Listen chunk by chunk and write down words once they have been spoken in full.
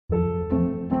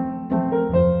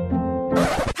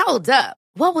Hold up.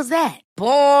 What was that?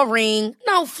 Boring.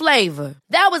 No flavor.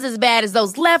 That was as bad as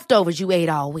those leftovers you ate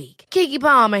all week. Keke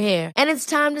Palmer here. And it's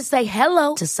time to say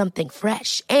hello to something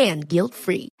fresh and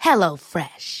guilt-free. Hello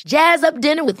Fresh. Jazz up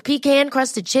dinner with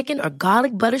pecan-crusted chicken or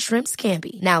garlic butter shrimp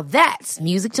scampi. Now that's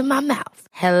music to my mouth.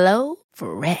 Hello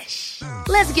Fresh.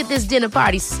 Let's get this dinner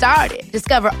party started.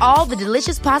 Discover all the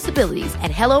delicious possibilities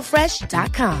at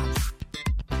hellofresh.com.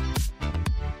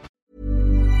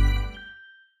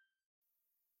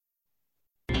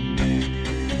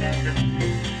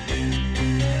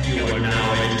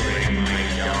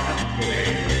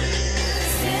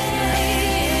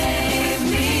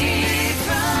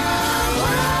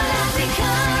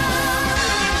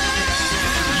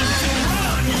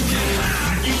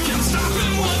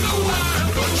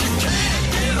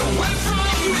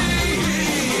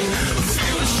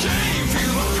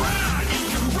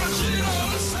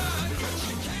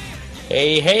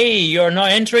 Hey, you're now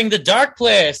entering the dark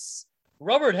place.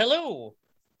 Robert, hello.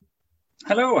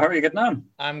 Hello, how are you getting on?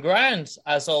 I'm grand,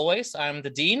 as always. I'm the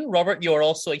Dean. Robert, you're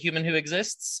also a human who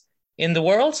exists in the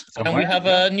world, somewhere, and we have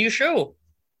a new show.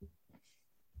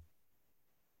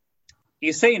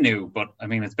 You say new, but I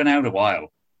mean, it's been out a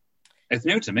while. It's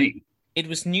new to me. It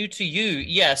was new to you,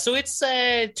 yeah. So it's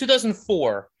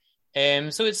 2004.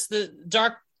 So it's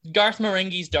the Garth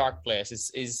Marenghi's Dark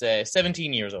Place is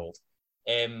 17 years old.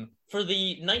 For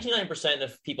the 99%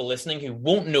 of people listening who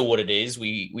won't know what it is,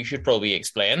 we should probably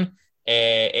explain.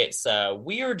 It's a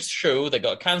weird show that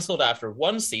got cancelled after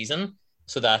one season,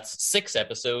 so that's 6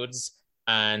 episodes,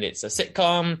 and it's a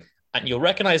sitcom, and you'll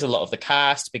recognize a lot of the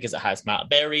cast because it has Matt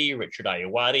Berry, Richard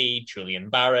Ayoade, Julian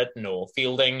Barrett, Noel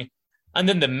Fielding, and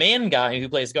then the main guy who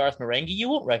plays Garth Marenghi you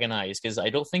won't recognize because I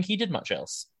don't think he did much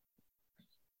else.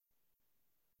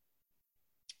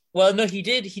 Well, no, he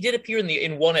did appear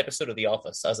in one episode of The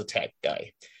Office as a tech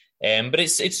guy. But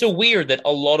it's so weird that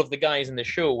a lot of the guys in the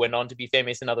show went on to be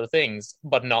famous in other things,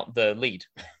 but not the lead.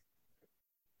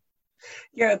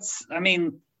 Yeah, it's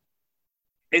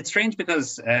strange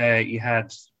because you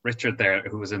had Richard there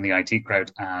who was in the IT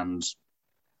crowd, and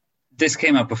this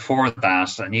came out before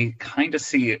that, and you kind of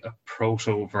see a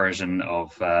proto version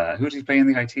of who did he play in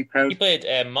the IT crowd? He played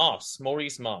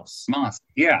Maurice Moss. Moss,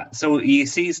 yeah. So you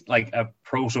see like a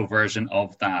proto version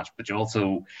of that, but you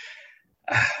also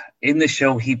in the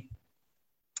show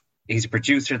he's a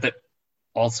producer that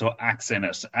also acts in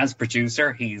it. As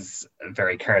producer, he's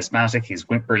very charismatic. He's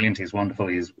brilliant. He's wonderful.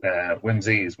 He's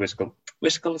whimsy. He's wishful.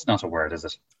 Wishful is not a word, is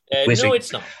it? No,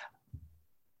 it's not.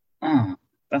 Oh.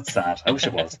 That's sad. I wish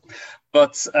it was.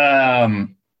 But,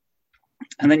 and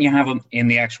then you have him in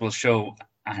the actual show,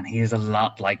 and he is a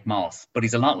lot like Moss, but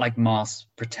he's a lot like Moss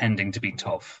pretending to be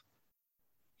tough.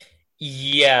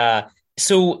 Yeah.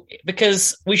 So,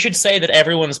 because we should say that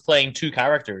everyone's playing 2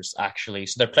 characters, actually.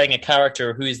 So they're playing a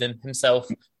character who is himself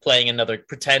pretending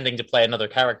to play another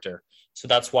character. So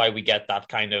that's why we get that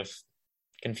kind of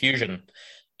confusion.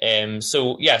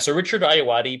 So Richard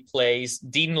Ayoade plays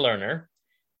Dean Lerner,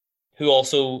 who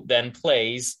also then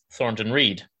plays Thornton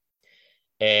Reed.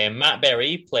 Matt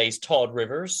Berry plays Todd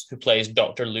Rivers, who plays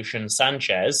Dr. Lucian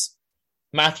Sanchez.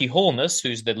 Matthew Holness,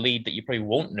 who's the lead that you probably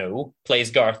won't know, plays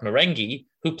Garth Marenghi,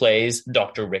 who plays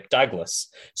Dr. Rick Douglas.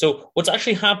 So what's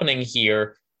actually happening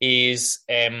here is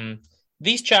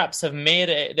these chaps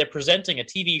they're presenting a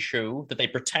TV show that they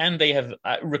pretend they have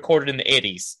recorded in the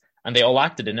 80s, and they all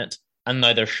acted in it, and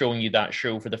now they're showing you that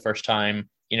show for the first time,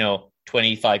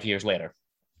 25 years later.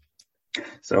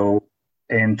 So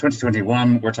in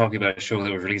 2021, we're talking about a show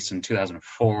that was released in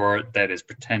 2004 that is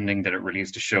pretending that it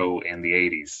released a show in the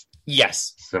 80s.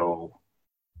 Yes. So,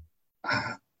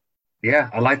 yeah,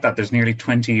 I like that. There's nearly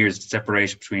 20 years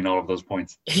separation between all of those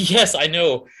points. Yes, I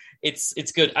know. It's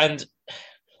good. And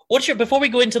before we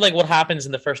go into like what happens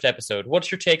in the first episode, what's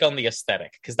your take on the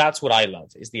aesthetic? Because that's what I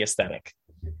love, is the aesthetic.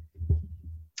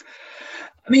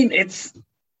 I mean, it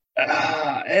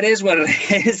is what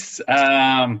it is.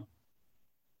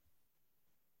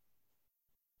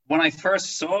 When I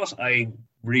first saw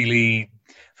it,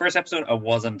 first episode, I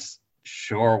wasn't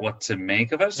sure what to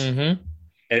make of it. Mm-hmm.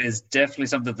 It is definitely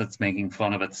something that's making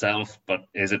fun of itself, but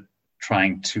is it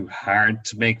trying too hard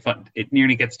to make fun? It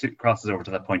nearly crosses over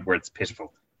to that point where it's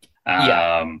pitiful.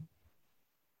 Yeah.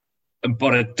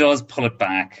 But it does pull it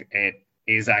back. It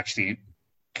is actually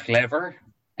clever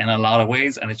in a lot of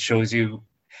ways, and it shows you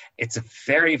it's a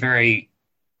very, very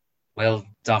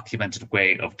well-documented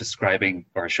way of describing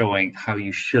or showing how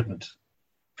you shouldn't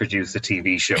produce a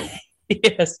TV show.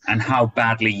 Yes. And how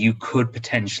badly you could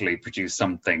potentially produce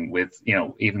something with,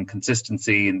 even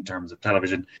consistency in terms of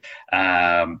television.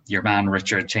 Your man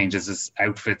Richard changes his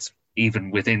outfits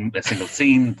even within a single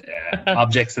scene.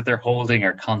 Objects that they're holding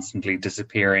are constantly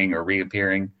disappearing or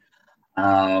reappearing.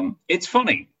 It's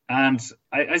funny. And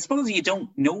I suppose you don't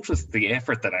notice the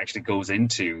effort that actually goes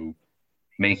into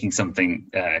making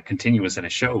something continuous in a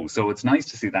show. So it's nice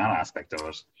to see that aspect of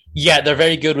it. Yeah, they're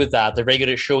very good with that. They're very good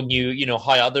at showing you,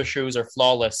 how other shows are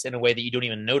flawless in a way that you don't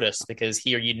even notice, because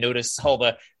here you notice all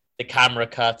the camera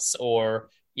cuts, or,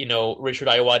 Richard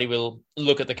Ayoade will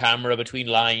look at the camera between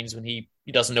lines when he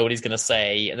doesn't know what he's going to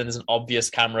say, and then there's an obvious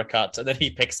camera cut, and then he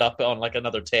picks up on like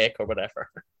another take or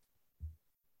whatever.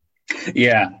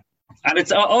 Yeah. And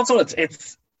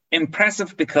it's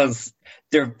impressive because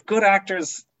they're good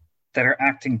actors that are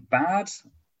acting bad.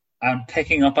 I'm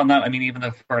picking up on that. I mean, even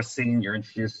the first scene, you're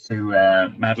introduced to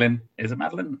Madeline. Is it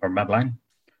Madeline or Madeline?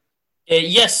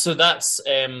 Yes, so that's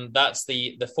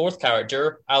the fourth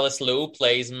character. Alice Lowe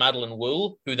plays Madeline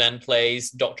Wool, who then plays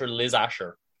Dr. Liz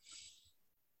Asher.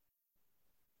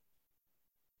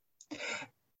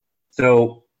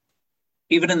 So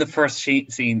even in the first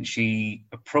scene, she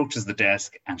approaches the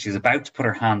desk and she's about to put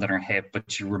her hand on her hip, but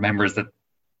she remembers that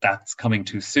that's coming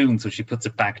too soon, so she puts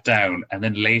it back down, and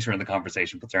then later in the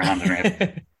conversation puts her hand on her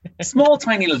hip. Small,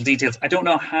 tiny little details. I don't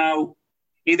know how.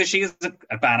 Either she is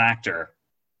a bad actor,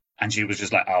 and she was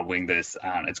just like, "I'll wing this,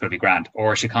 and it's going to be grand,"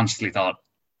 or she consciously thought,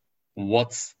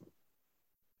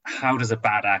 how does a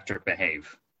bad actor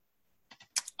behave?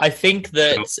 I think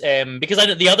that because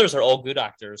the others are all good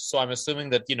actors, so I'm assuming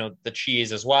that that she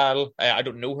is as well. I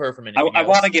don't know her from anything I else,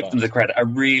 want to give them the credit. I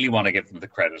really want to give them the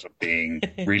credit of being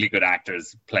really good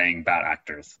actors playing bad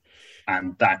actors,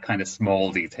 and that kind of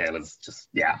small detail is just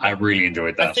I really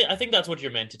enjoyed that. I think that's what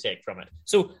you're meant to take from it.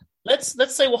 So let's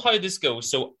say how this goes.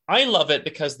 So I love it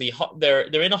because they're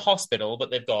in a hospital,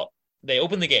 but they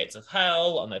open the gates of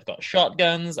hell, and they've got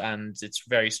shotguns, and it's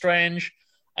very strange.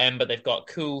 But they've got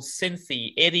cool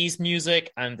synthy 80s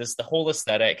music, and there's the whole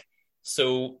aesthetic.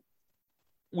 So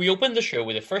we open the show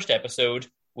with the first episode.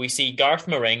 We see Garth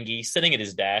Marenghi sitting at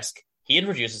his desk. He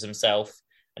introduces himself,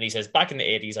 and he says, back in the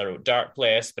 80s, I wrote Dark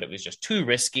Place, but it was just too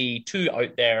risky, too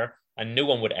out there, and no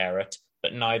one would air it.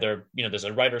 But now there's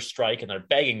a writer's strike, and they're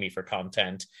begging me for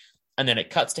content. And then it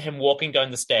cuts to him walking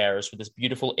down the stairs with this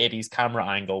beautiful 80s camera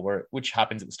angle, which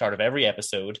happens at the start of every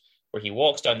episode, where he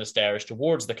walks down the stairs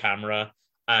towards the camera.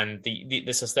 And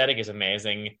this aesthetic is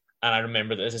amazing. And I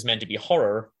remember that this is meant to be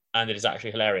horror, and it is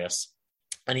actually hilarious.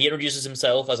 And he introduces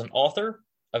himself as an author,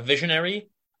 a visionary,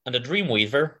 and a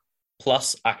dreamweaver,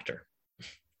 plus actor.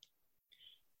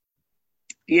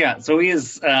 Yeah, so he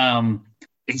is.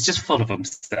 He's just full of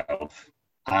himself,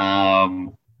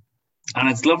 and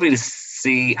it's lovely to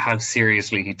see how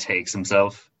seriously he takes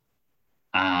himself,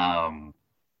 and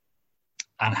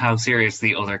how serious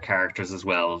the other characters as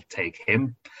well take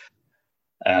him.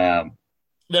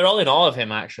 They're all in awe of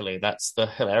him, actually. That's the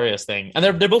hilarious thing. And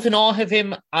they're both in awe of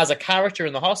him as a character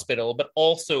in the hospital, but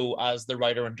also as the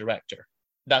writer and director.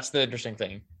 That's the interesting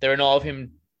thing. They're in awe of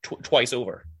him twice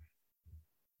over.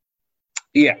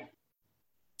 Yeah.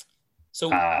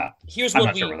 So here's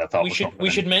what we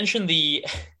should mention the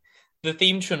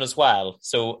theme tune as well.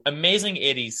 So amazing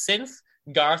 80s synth.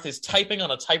 Garth is typing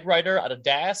on a typewriter at a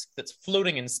desk that's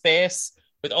floating in space,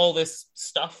 with all this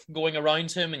stuff going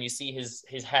around him, and you see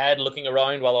his head looking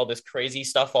around while all this crazy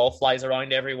stuff all flies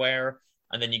around everywhere.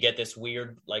 And then you get this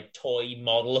weird like toy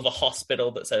model of a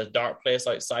hospital that says Dark Place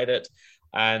outside it.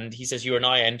 And he says, "You are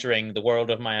now entering the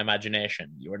world of my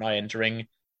imagination. You are now entering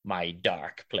my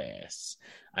dark place."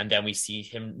 And then we see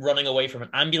him running away from an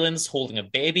ambulance, holding a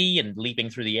baby and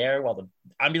leaping through the air while the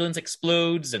ambulance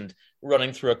explodes, and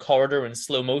running through a corridor in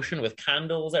slow motion with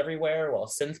candles everywhere while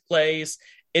synth plays.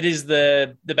 It is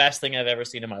the best thing I've ever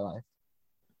seen in my life.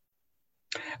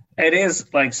 It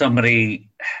is like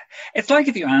it's like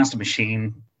if you asked a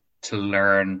machine to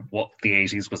learn what the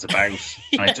 80s was about, yes.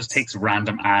 And it just takes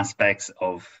random aspects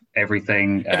of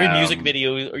everything. Every music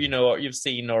video, or you've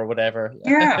seen or whatever.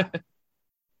 Yeah.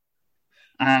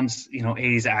 And,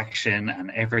 80s action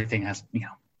and everything has,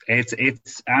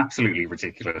 it's absolutely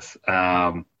ridiculous.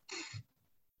 But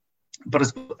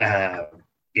it's,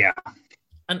 yeah.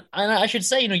 And I should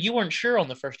say, you weren't sure on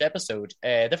the first episode.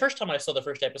 The first time I saw the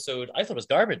first episode, I thought it was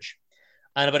garbage.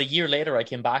 And about a year later, I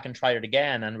came back and tried it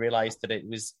again and realized that it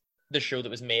was the show that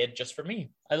was made just for me.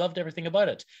 I loved everything about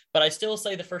it. But I still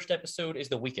say the first episode is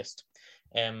the weakest.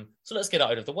 So let's get it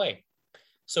out of the way.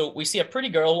 So we see a pretty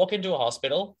girl walk into a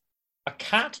hospital. A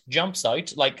cat jumps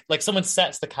out, like someone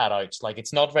sets the cat out. Like,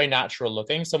 it's not very natural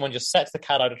looking. Someone just sets the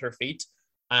cat out at her feet.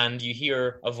 And you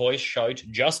hear a voice shout,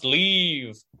 "Just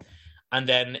leave." And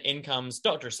then in comes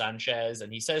Dr. Sanchez,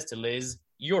 and he says to Liz,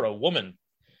 "You're a woman."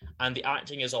 And the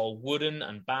acting is all wooden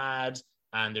and bad.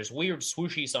 and there's weird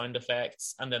swooshy sound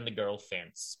effects, and then the girl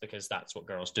faints, because that's what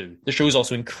girls do. The show is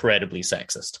also incredibly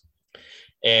sexist.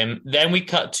 Then we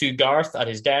cut to Garth at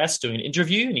his desk doing an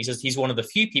interview, and he says he's one of the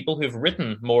few people who've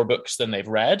written more books than they've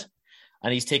read,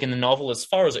 and he's taken the novel as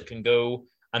far as it can go,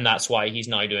 and that's why he's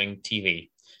now doing TV.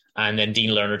 And then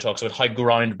Dean Lerner talks about how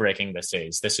groundbreaking this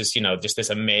is. This is, just this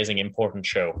amazing, important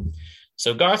show.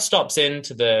 So Garth stops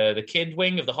into the kid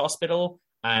wing of the hospital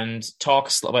and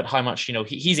talks about how much,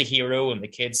 he's a hero, and the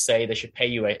kids say they should pay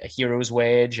you a hero's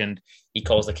wage, and he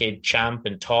calls the kid champ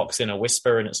and talks in a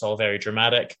whisper, and it's all very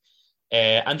dramatic.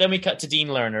 And then we cut to Dean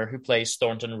Lerner, who plays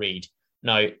Thornton Reed.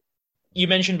 Now, you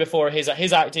mentioned before his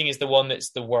acting is the one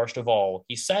that's the worst of all.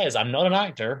 He says, I'm not an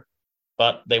actor,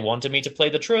 but they wanted me to play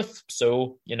the truth.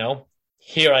 So,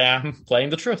 here I am playing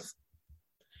the truth.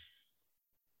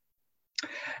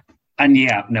 And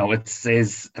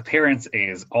his appearance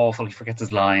is awful. He forgets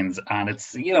his lines, and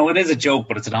it's, it is a joke,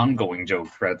 but it's an ongoing joke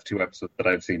throughout the 2 episodes that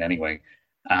I've seen anyway.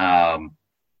 I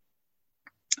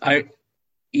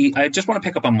just want to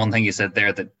pick up on one thing you said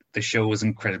there, that the show is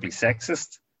incredibly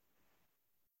sexist.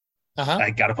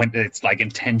 I got a point that it's like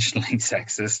intentionally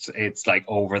sexist. It's like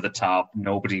over the top.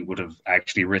 Nobody would have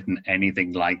actually written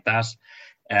anything like that.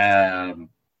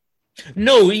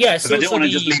 No, yeah. So I don't want to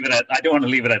just leave it at. I don't want to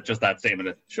leave it at just that statement.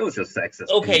 The show's just sexist.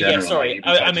 Okay, yeah. Sorry.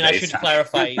 I should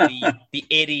clarify. The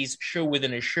 80s show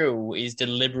within a show is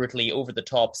deliberately over the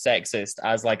top sexist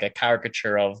as like a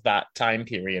caricature of that time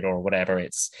period or whatever.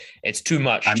 It's too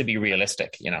much to be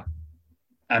realistic.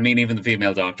 I mean, even the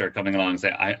female doctor coming along and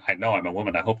saying, I know I'm a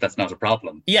woman. I hope that's not a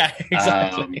problem. Yeah,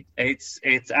 exactly.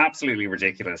 It's absolutely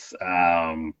ridiculous.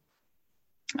 And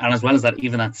as well as that,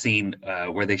 even that scene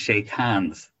where they shake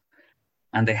hands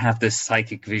and they have this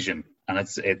psychic vision, and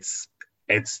it's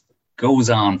goes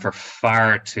on for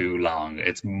far too long.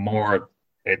 It's more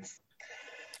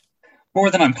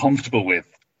than I'm comfortable with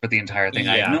for the entire thing.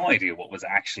 Yeah. I have no idea what was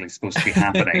actually supposed to be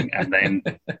happening. And then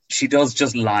she does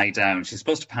just lie down. She's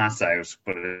supposed to pass out,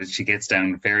 but she gets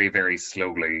down very, very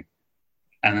slowly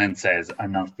and then says,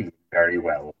 I'm not feeling very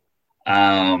well.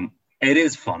 It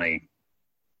is funny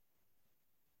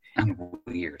and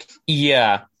weird.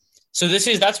 Yeah. So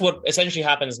that's what essentially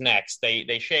happens next.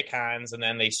 They shake hands and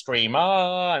then they scream,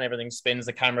 ah, and everything spins.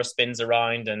 The camera spins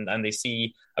around and they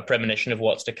see a premonition of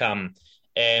what's to come.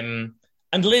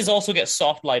 And Liz also gets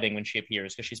soft lighting when she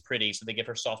appears because she's pretty, so they give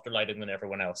her softer lighting than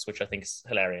everyone else, which I think is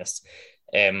hilarious.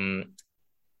 And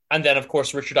then, of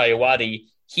course, Richard Ayoade,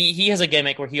 he has a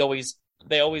gimmick where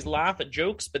they always laugh at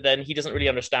jokes, but then he doesn't really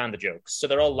understand the jokes. So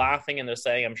they're all laughing and they're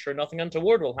saying, I'm sure nothing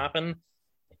untoward will happen.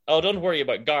 Oh, don't worry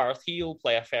about Garth. He'll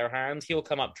play a fair hand. He'll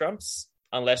come up trumps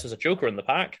unless there's a joker in the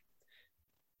pack.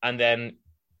 And then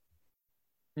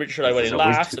Richard Ayoade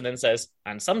laughs and then says,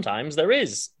 and sometimes there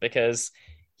is, because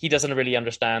he doesn't really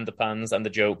understand the puns and the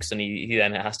jokes, and he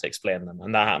then has to explain them.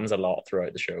 And that happens a lot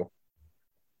throughout the show.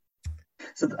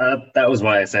 So that was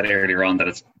why I said earlier on that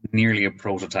it's nearly a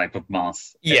prototype of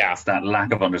Moss. Yeah. It's that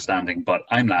lack of understanding, but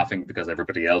I'm laughing because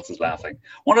everybody else is laughing.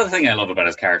 One other thing I love about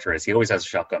his character is he always has a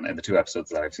shotgun in the 2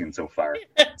 episodes that I've seen so far.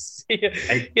 Yes, he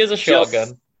has a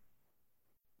shotgun.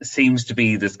 Seems to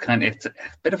be this it's a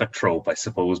bit of a trope, I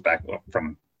suppose, back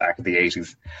in the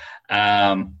 80s.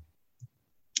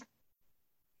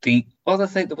 The other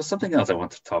thing, there was something else I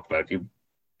wanted to talk about. You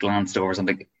glanced over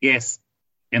something. Yes,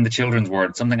 in the children's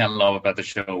world, something I love about the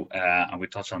show, and we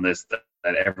touched on this,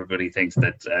 that everybody thinks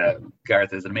that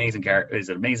Garth is an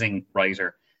amazing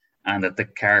writer, and that the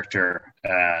character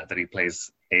that he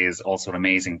plays is also an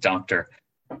amazing doctor.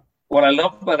 What I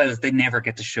love about it is they never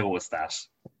get to show us that.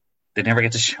 They never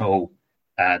get to show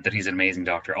that he's an amazing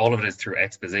doctor. All of it is through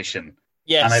exposition.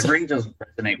 Yes. And it really doesn't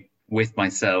resonate with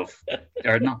myself,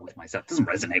 or not with myself, it doesn't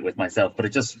resonate with myself, but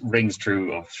it just rings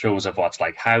true of shows I've watched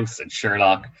like House and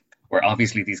Sherlock, where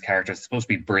obviously these characters are supposed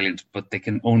to be brilliant, but they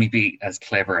can only be as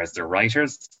clever as their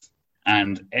writers.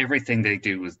 And everything they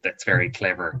do that's very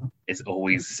clever is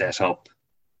always set up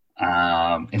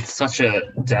in such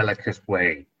a delicate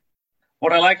way.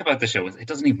 What I like about the show is it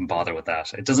doesn't even bother with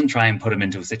that. It doesn't try and put him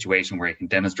into a situation where he can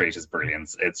demonstrate his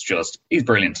brilliance. It's just, he's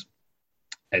brilliant.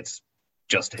 It's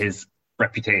just his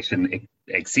reputation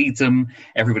exceeds him.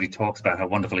 Everybody talks about how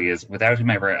wonderful he is without him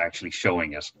ever actually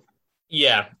showing it.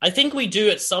 Yeah, I think we do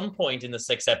at some point in the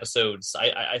 6 episodes.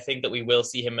 I think that we will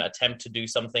see him attempt to do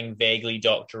something vaguely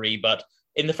doctory, but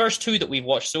in the first 2 that we've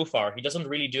watched so far, he doesn't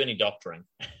really do any doctoring.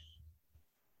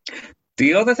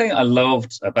 The other thing I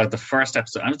loved about the first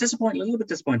episode, I was a little bit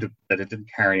disappointed that it didn't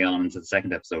carry on into the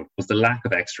second episode, was the lack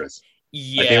of extras.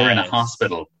 Yeah, they were in a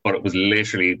hospital, but it was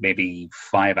literally maybe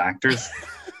 5 actors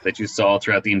that you saw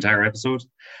throughout the entire episode.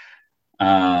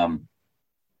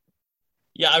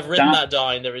 Yeah, I've written that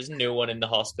down. There is no one in the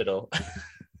hospital.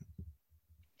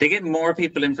 They get more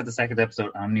people in for the second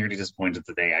episode. I'm nearly disappointed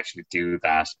that they actually do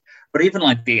that. But even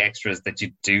like the extras that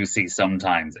you do see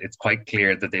sometimes, it's quite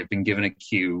clear that they've been given a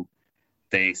cue.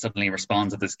 They suddenly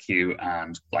respond to this cue,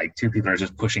 and like two people are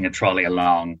just pushing a trolley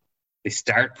along. They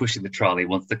start pushing the trolley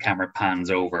once the camera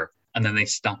pans over, and then they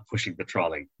stop pushing the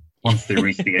trolley once they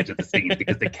reach the edge of the scene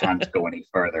because they can't go any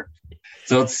further.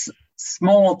 So it's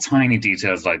small, tiny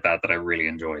details like that I really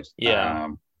enjoyed. Yeah.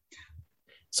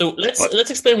 So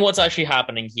let's explain what's actually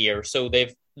happening here. So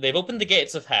they've opened the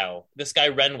gates of hell. This guy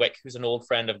Renwick, who's an old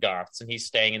friend of Garth's, and he's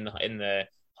staying in the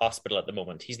hospital at the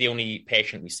moment. He's the only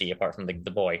patient we see apart from the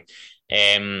boy.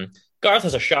 Garth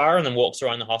has a shower and then walks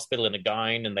around the hospital in a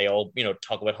gown, and they all,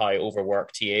 talk about how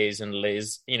overworked he is. And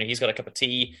Liz, he's got a cup of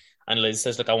tea, and Liz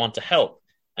says, "Look, I want to help."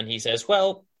 And he says,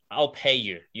 "Well, I'll pay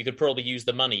you. You could probably use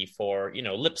the money for,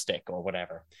 lipstick or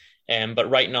whatever. But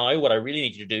right now, what I really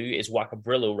need you to do is whack a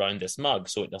Brillo around this mug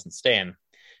so it doesn't stain."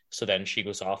 So then she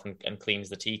goes off and cleans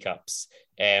the teacups.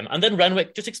 And then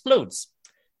Renwick just explodes.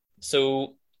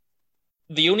 So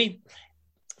the only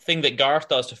thing that Garth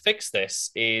does to fix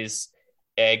this is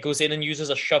goes in and uses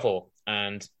a shovel.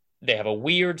 And they have a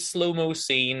weird slow-mo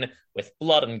scene with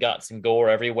blood and guts and gore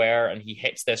everywhere. And he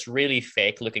hits this really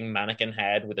fake-looking mannequin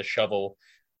head with a shovel,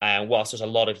 whilst there's a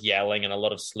lot of yelling and a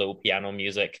lot of slow piano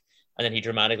music. And then he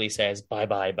dramatically says,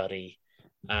 "Bye-bye, buddy."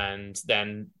 And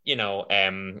then,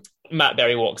 Matt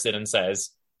Berry walks in and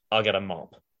says, "I'll get a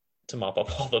mop to mop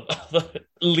up all the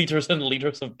liters and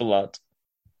liters of blood.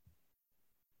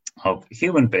 Of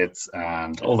human bits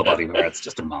and all the body parts,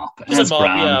 just a mop. Just a mop,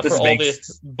 yeah, for all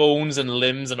the bones and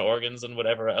limbs and organs and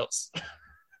whatever else.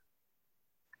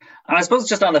 And I suppose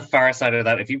just on the far side of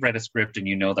that, if you've read a script and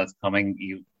you know that's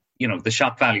coming, the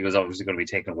shock value is obviously going to be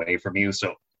taken away from you.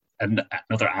 So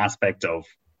another aspect of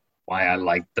why I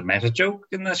like the meta joke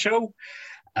in the show.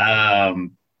 But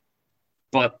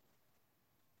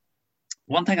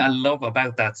one thing I love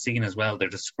about that scene as well, they're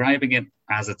describing it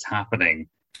as it's happening.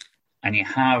 And you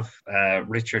have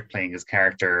Richard playing his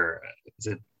character. Is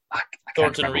it? I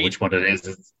can't remember Reed. Which one it is.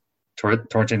 It's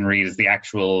Thornton Reed is the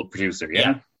actual producer.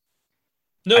 Yeah.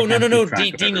 No. Dean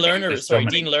Lerner. Sorry,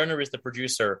 Dean Lerner is the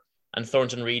producer, and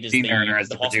Thornton Reed is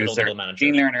the hospital middle manager.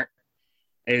 Dean Lerner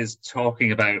is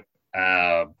talking about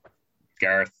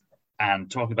Garth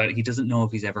and talking about he doesn't know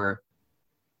if he's ever.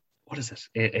 What is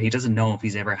it? He doesn't know if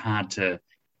he's ever had to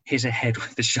hit a head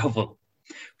with a shovel.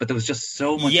 But there was just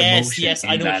so much emotion. Yes,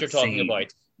 I know what you're talking scene.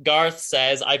 about. Garth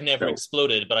says, "I've never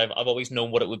exploded, but I've always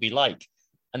known what it would be like."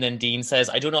 And then Dean says,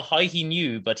 "I don't know how he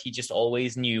knew, but he just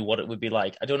always knew what it would be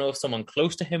like. I don't know if someone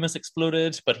close to him has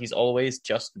exploded, but he's always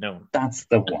just known." That's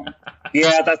the one.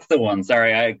 Yeah, that's the one.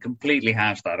 Sorry, I completely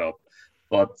hashed that up.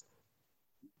 But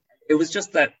it was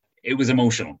just that it was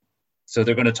emotional. So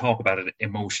they're going to talk about it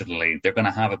emotionally. They're going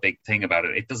to have a big thing about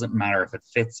it. It doesn't matter if it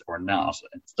fits or not.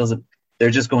 It doesn't. They're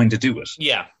just going to do it.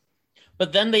 Yeah.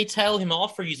 But then they tell him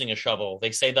off for using a shovel. They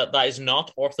say that is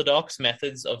not orthodox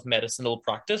methods of medicinal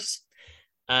practice.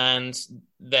 And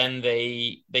then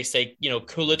they say,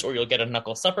 cool it or you'll get a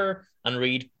knuckle supper. And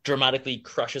Reed dramatically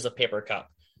crushes a paper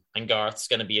cup. And Garth's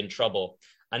going to be in trouble.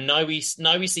 And now we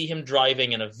see him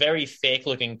driving in a very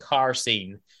fake-looking car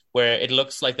scene where it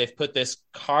looks like they've put this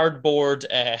cardboard,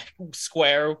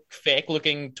 square,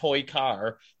 fake-looking toy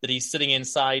car that he's sitting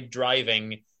inside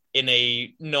driving in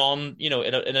a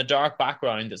in a dark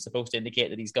background that's supposed to indicate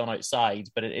that he's gone outside,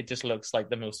 but it just looks like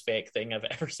the most fake thing I've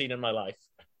ever seen in my life.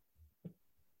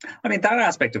 I mean, that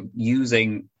aspect of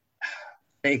using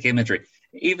fake imagery,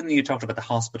 even though you talked about the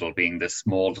hospital being this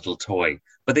small little toy,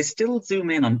 but they still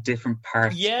zoom in on different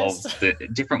parts of the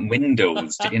different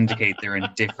windows to indicate they're in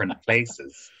different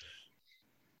places.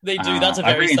 They do. That's a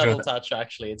very subtle touch,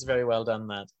 actually. It's very well done,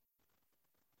 that.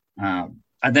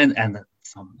 And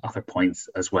some other points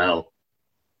as well.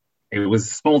 It was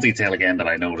a small detail again that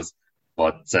I noticed,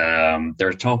 but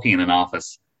they're talking in an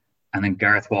office, and then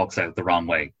Garth walks out the wrong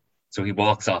way. So he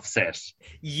walks off set.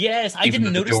 Yes, I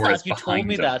didn't notice that. You told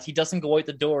me that. He doesn't go out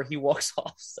the door, he walks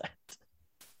off set.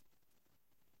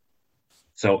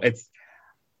 So it's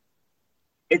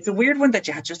a weird one that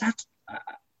you just have to...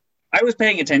 I was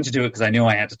paying attention to it because I knew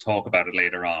I had to talk about it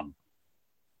later on.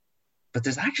 But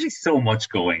there's actually so much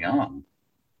going on.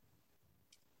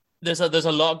 There's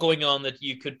a lot going on that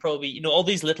you could probably, all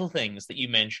these little things that you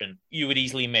mentioned, you would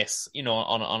easily miss,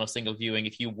 on a single viewing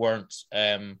if you weren't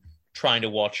trying to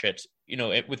watch it,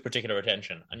 with particular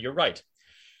attention. And you're right.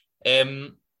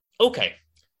 Okay.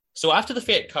 So after the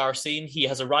fake car scene, he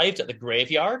has arrived at the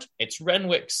graveyard. It's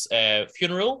Renwick's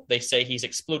funeral. They say he's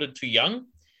exploded too young.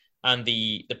 And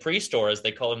the priest, or as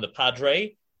they call him, the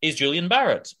padre, is Julian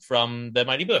Barrett from The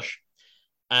Mighty Bush.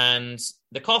 And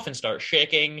the coffin starts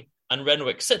shaking, and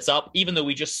Renwick sits up, even though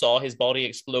we just saw his body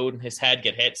explode and his head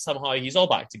get hit. Somehow he's all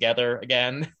back together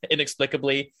again,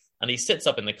 inexplicably, and he sits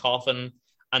up in the coffin,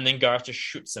 and then Garth just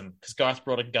shoots him, because Garth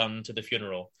brought a gun to the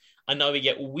funeral. And now we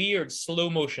get weird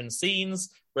slow-motion scenes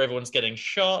where everyone's getting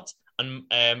shot, and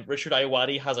Richard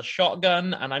Ayoade has a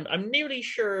shotgun, and I'm nearly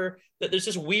sure that there's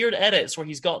just weird edits where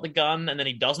he's got the gun, and then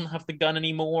he doesn't have the gun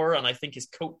anymore, and I think his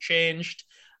coat changed.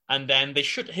 And then they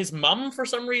shoot his mum for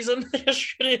some reason. They just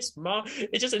shoot his mum.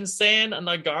 It's just insane. And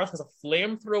now Garth has a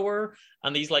flamethrower,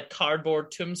 and these like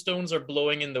cardboard tombstones are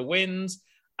blowing in the wind.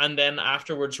 And then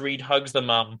afterwards, Reed hugs the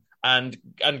mum and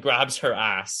grabs her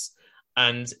ass.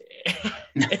 And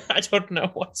I don't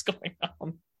know what's going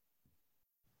on.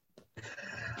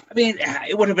 I mean,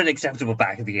 it would have been acceptable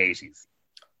back in the 80s.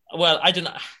 Well, I don't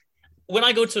know. When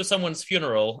I go to someone's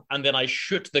funeral and then I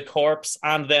shoot the corpse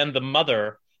and then the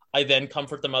mother, I then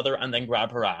comfort the mother and then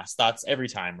grab her ass. That's every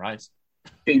time, right?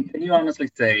 Can you honestly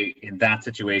say in that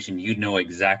situation you'd know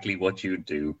exactly what you'd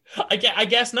do? I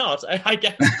guess not. I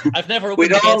guess I've never opened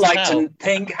We'd all like hell. to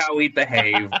think how we'd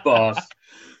behave, but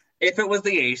if it was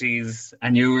the 80s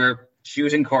and you were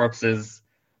shooting corpses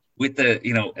with a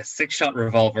 6-shot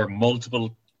revolver,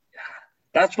 multiple,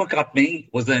 that's what got me,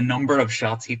 was the number of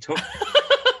shots he took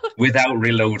without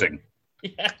reloading.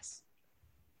 Yes.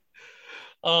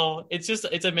 Oh, it's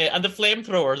amazing. And the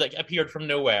flamethrower that appeared from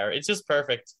nowhere. It's just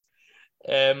perfect.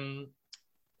 So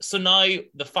now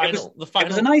the final. It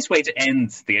was a nice way to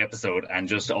end the episode, and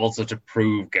just also to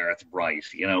prove Gareth right.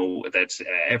 That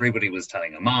everybody was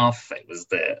telling him off. It was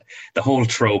the whole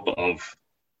trope of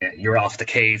you're off the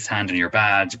case, hand in your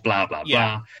badge, blah blah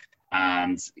blah,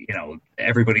 and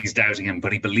everybody's doubting him,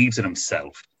 but he believes in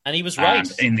himself, and he was right.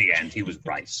 And in the end, he was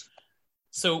right.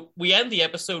 So we end the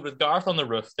episode with Garth on the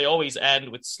roof. They always end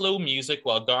with slow music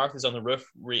while Garth is on the roof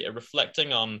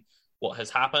reflecting on what has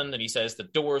happened. And he says the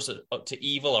doors to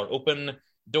evil are open.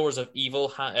 Doors of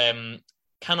evil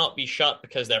cannot be shut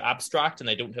because they're abstract and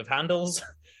they don't have handles.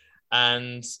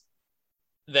 And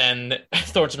then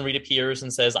Thornton Reed appears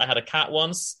and says, I had a cat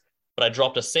once, but I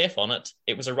dropped a safe on it.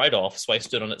 It was a write-off, so I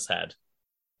stood on its head.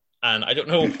 And I don't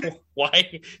know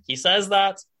why he says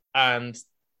that. And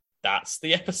that's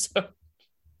the episode.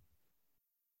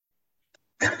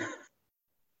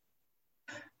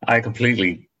 I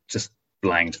completely just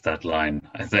blanked that line,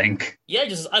 I think. Yeah,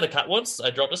 just I had a cat once, I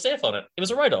dropped a safe on it. It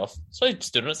was a write-off, so I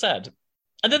stood on its head.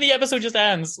 And then the episode just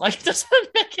ends. Like, it doesn't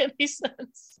make any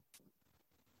sense.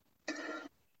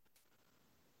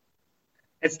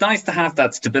 It's nice to have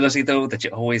that stability, though, that you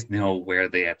always know where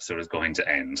the episode is going to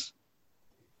end.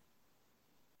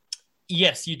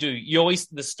 Yes, you do. You always,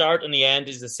 the start and the end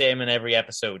is the same in every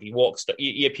episode.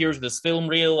 He appears with his film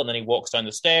reel, and then he walks down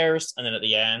the stairs, and then at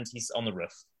the end, he's on the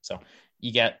roof. So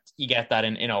you get that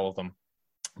in all of them.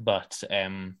 But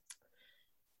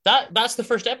that's the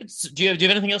first episode. Do you have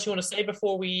anything else you want to say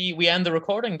before we end the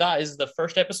recording? That is the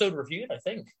first episode reviewed, I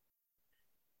think.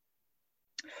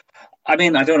 I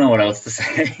mean, I don't know what else to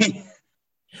say.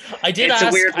 I did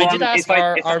ask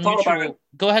our mutual.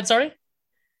 Go ahead, sorry.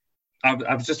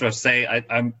 I was just about to say,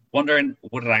 I'm wondering,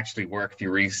 would it actually work if you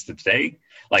released it today?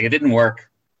 Like, it didn't work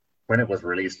when it was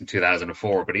released in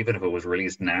 2004, but even if it was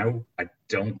released now, I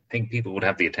don't think people would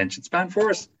have the attention span for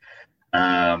it.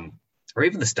 Or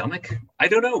even the stomach. I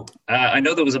don't know. I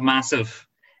know there was a massive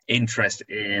interest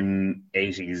in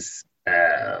 80s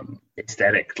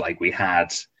aesthetic. Like, we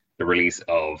had the release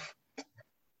of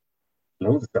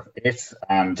loads of stuff. It's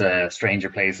and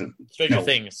Stranger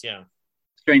Things, yeah.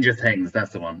 Stranger Things,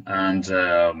 that's the one. And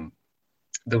there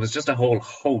was just a whole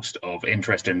host of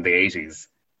interest in the 80s.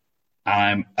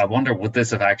 I wonder, could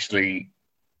this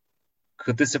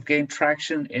have gained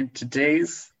traction in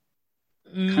today's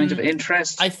kind of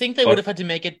interest? I think they would have had to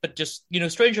make it, but just,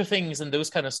 Stranger Things and those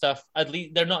kind of stuff, at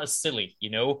least they're not as silly,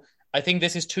 I think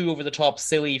this is too over the top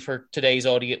silly for today's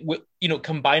audience.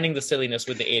 Combining the silliness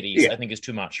with the 80s, I think is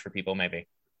too much for people, maybe.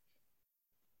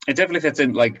 It definitely fits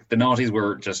in. Like, the noughties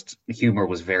were just, humor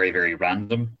was very, very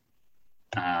random.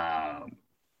 And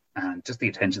just the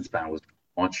attention span was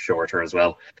much shorter as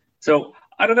well. So,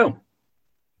 I don't know.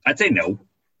 I'd say no,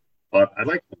 but I'd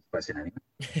like to ask the question anyway.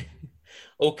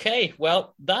 Okay,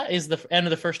 well, that is the end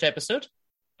of the first episode.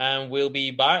 And we'll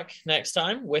be back next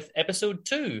time with episode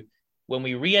 2, when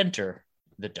we re-enter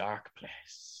the dark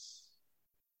place.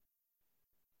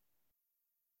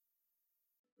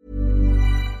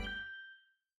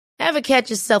 Ever catch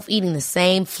yourself eating the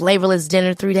same flavorless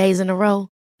dinner 3 days in a row?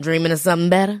 Dreaming of something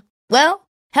better? Well,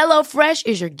 HelloFresh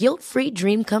is your guilt-free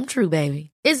dream come true,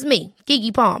 baby. It's me,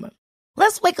 Keke Palmer.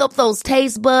 Let's wake up those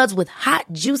taste buds with hot,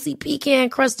 juicy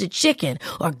pecan-crusted chicken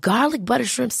or garlic butter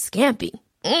shrimp scampi.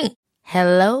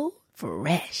 Hello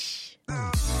Fresh.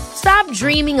 Stop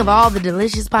dreaming of all the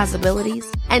delicious possibilities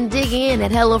and dig in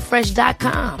at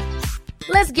HelloFresh.com.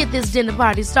 Let's get this dinner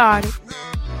party started.